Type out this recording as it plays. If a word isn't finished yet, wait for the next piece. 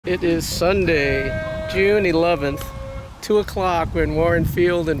It is Sunday, June 11th, 2 o'clock. We're in Warren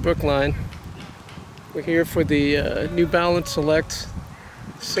Field in Brookline. We're here for the New Balance Select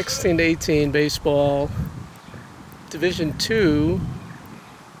 16 to 18 baseball Division 2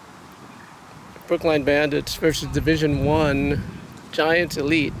 Brookline Bandits versus Division 1 Giants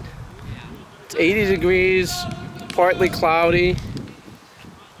Elite. It's 80 degrees, partly cloudy.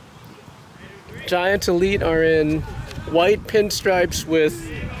 Giants Elite are in white pinstripes with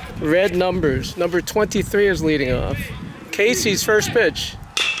red numbers. Number 23 is leading off. Casey's first pitch.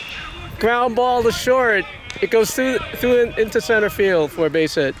 Ground ball to short. It goes through into center field for a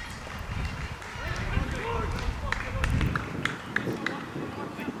base hit.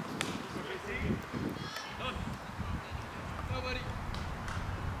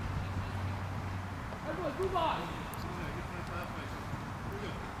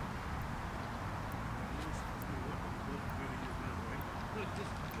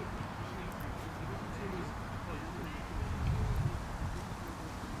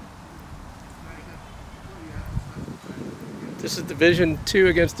 This is Division 2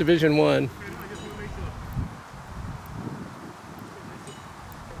 against Division 1.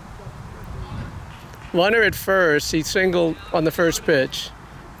 Runner at first, he singled on the first pitch.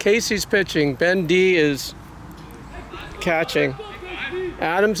 Casey's pitching, Ben D is catching.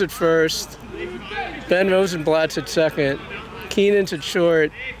 Adams at first, Ben Rosenblatt's at second, Keenan's at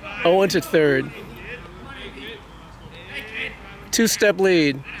short, Owens at third. Two-step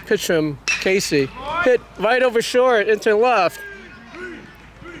lead, pitch from Casey. Hit right over short into left.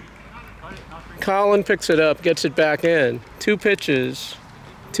 Colin picks it up, gets it back in. Two pitches,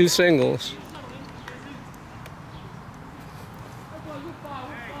 two singles.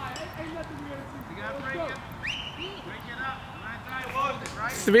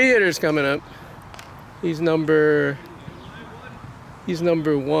 Three hitters coming up. He's number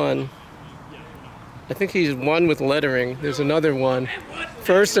 1. I think he's 1 with lettering. There's another one.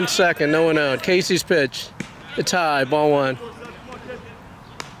 First and second, no one out. Casey's pitch. A tie, ball 1.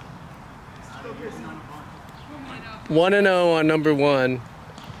 1-0 on number 1.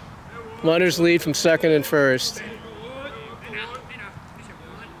 Runners lead from second and first.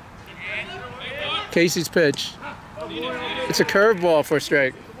 Casey's pitch. It's a curveball for a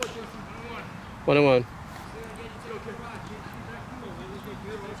strike. 1-1.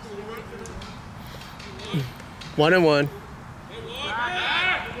 One and one.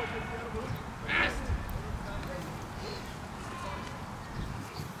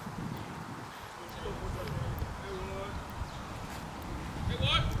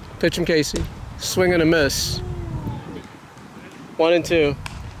 Pitch from Casey. Swing and a miss. 1 and 2.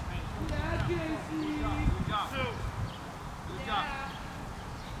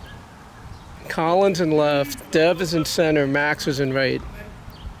 Collins in left. Dev is in center. Max is in right.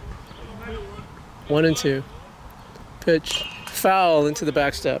 1 and 2. Pitch, foul into the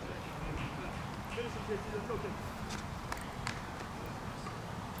backstep.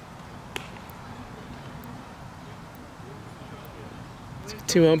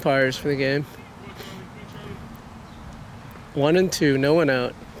 Two umpires for the game. 1 and 2, no one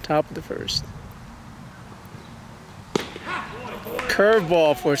out. Top of the first.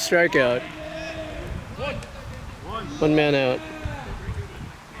 Curveball for a strikeout. 1 man out.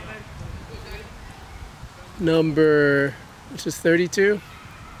 Number, this is 32.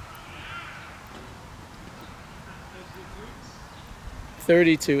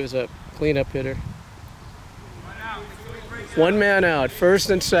 32 is up, cleanup hitter. 1 man out, first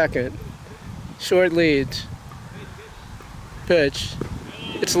and second. Short leads. Pitch.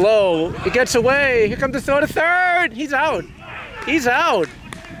 It's low, it gets away. Here comes the throw to third. He's out. He's out.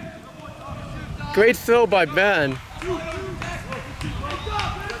 Great throw by Ben.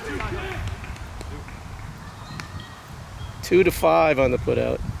 2-5 on the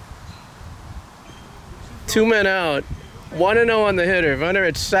putout. 2 men out. 1-0 on the hitter. Runner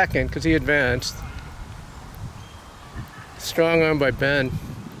at second because he advanced. Strong arm by Ben.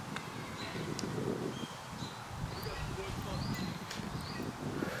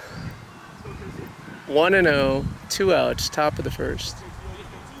 1-0, 2 outs, top of the first.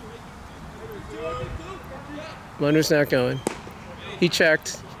 Runner's not going. He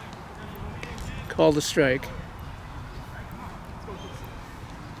checked. Called a strike.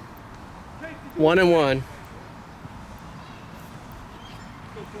 1 and 1.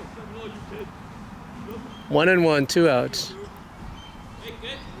 One and 1, 2 outs.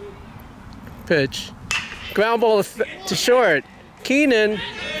 Pitch. Ground ball to short. Keenan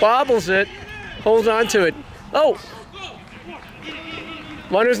bobbles it, holds on to it. Oh!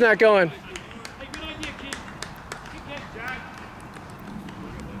 Runner's not going.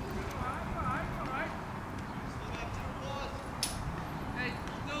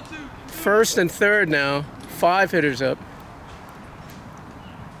 First and third now. 5 hitters up.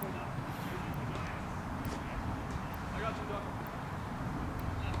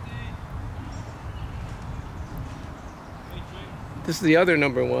 This is the other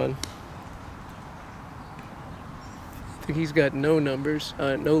number 1. I think he's got no numbers,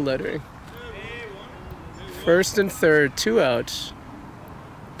 no lettering. First and third, 2 outs.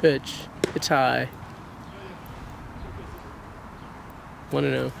 Pitch. It's high.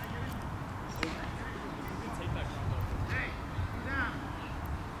 1-0.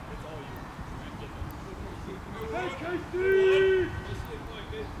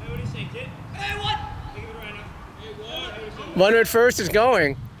 Runner at first is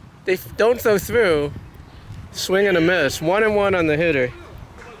going. They don't throw through. Swing and a miss. 1-1 on the hitter.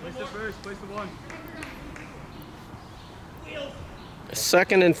 Place the first, place the 1.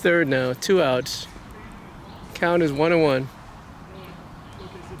 Second and third now. 2 outs. Count is 1-1.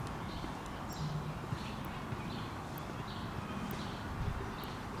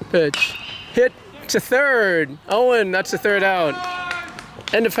 Pitch. Hit to third. Owen, that's the third out.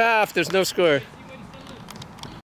 End of half, there's no score.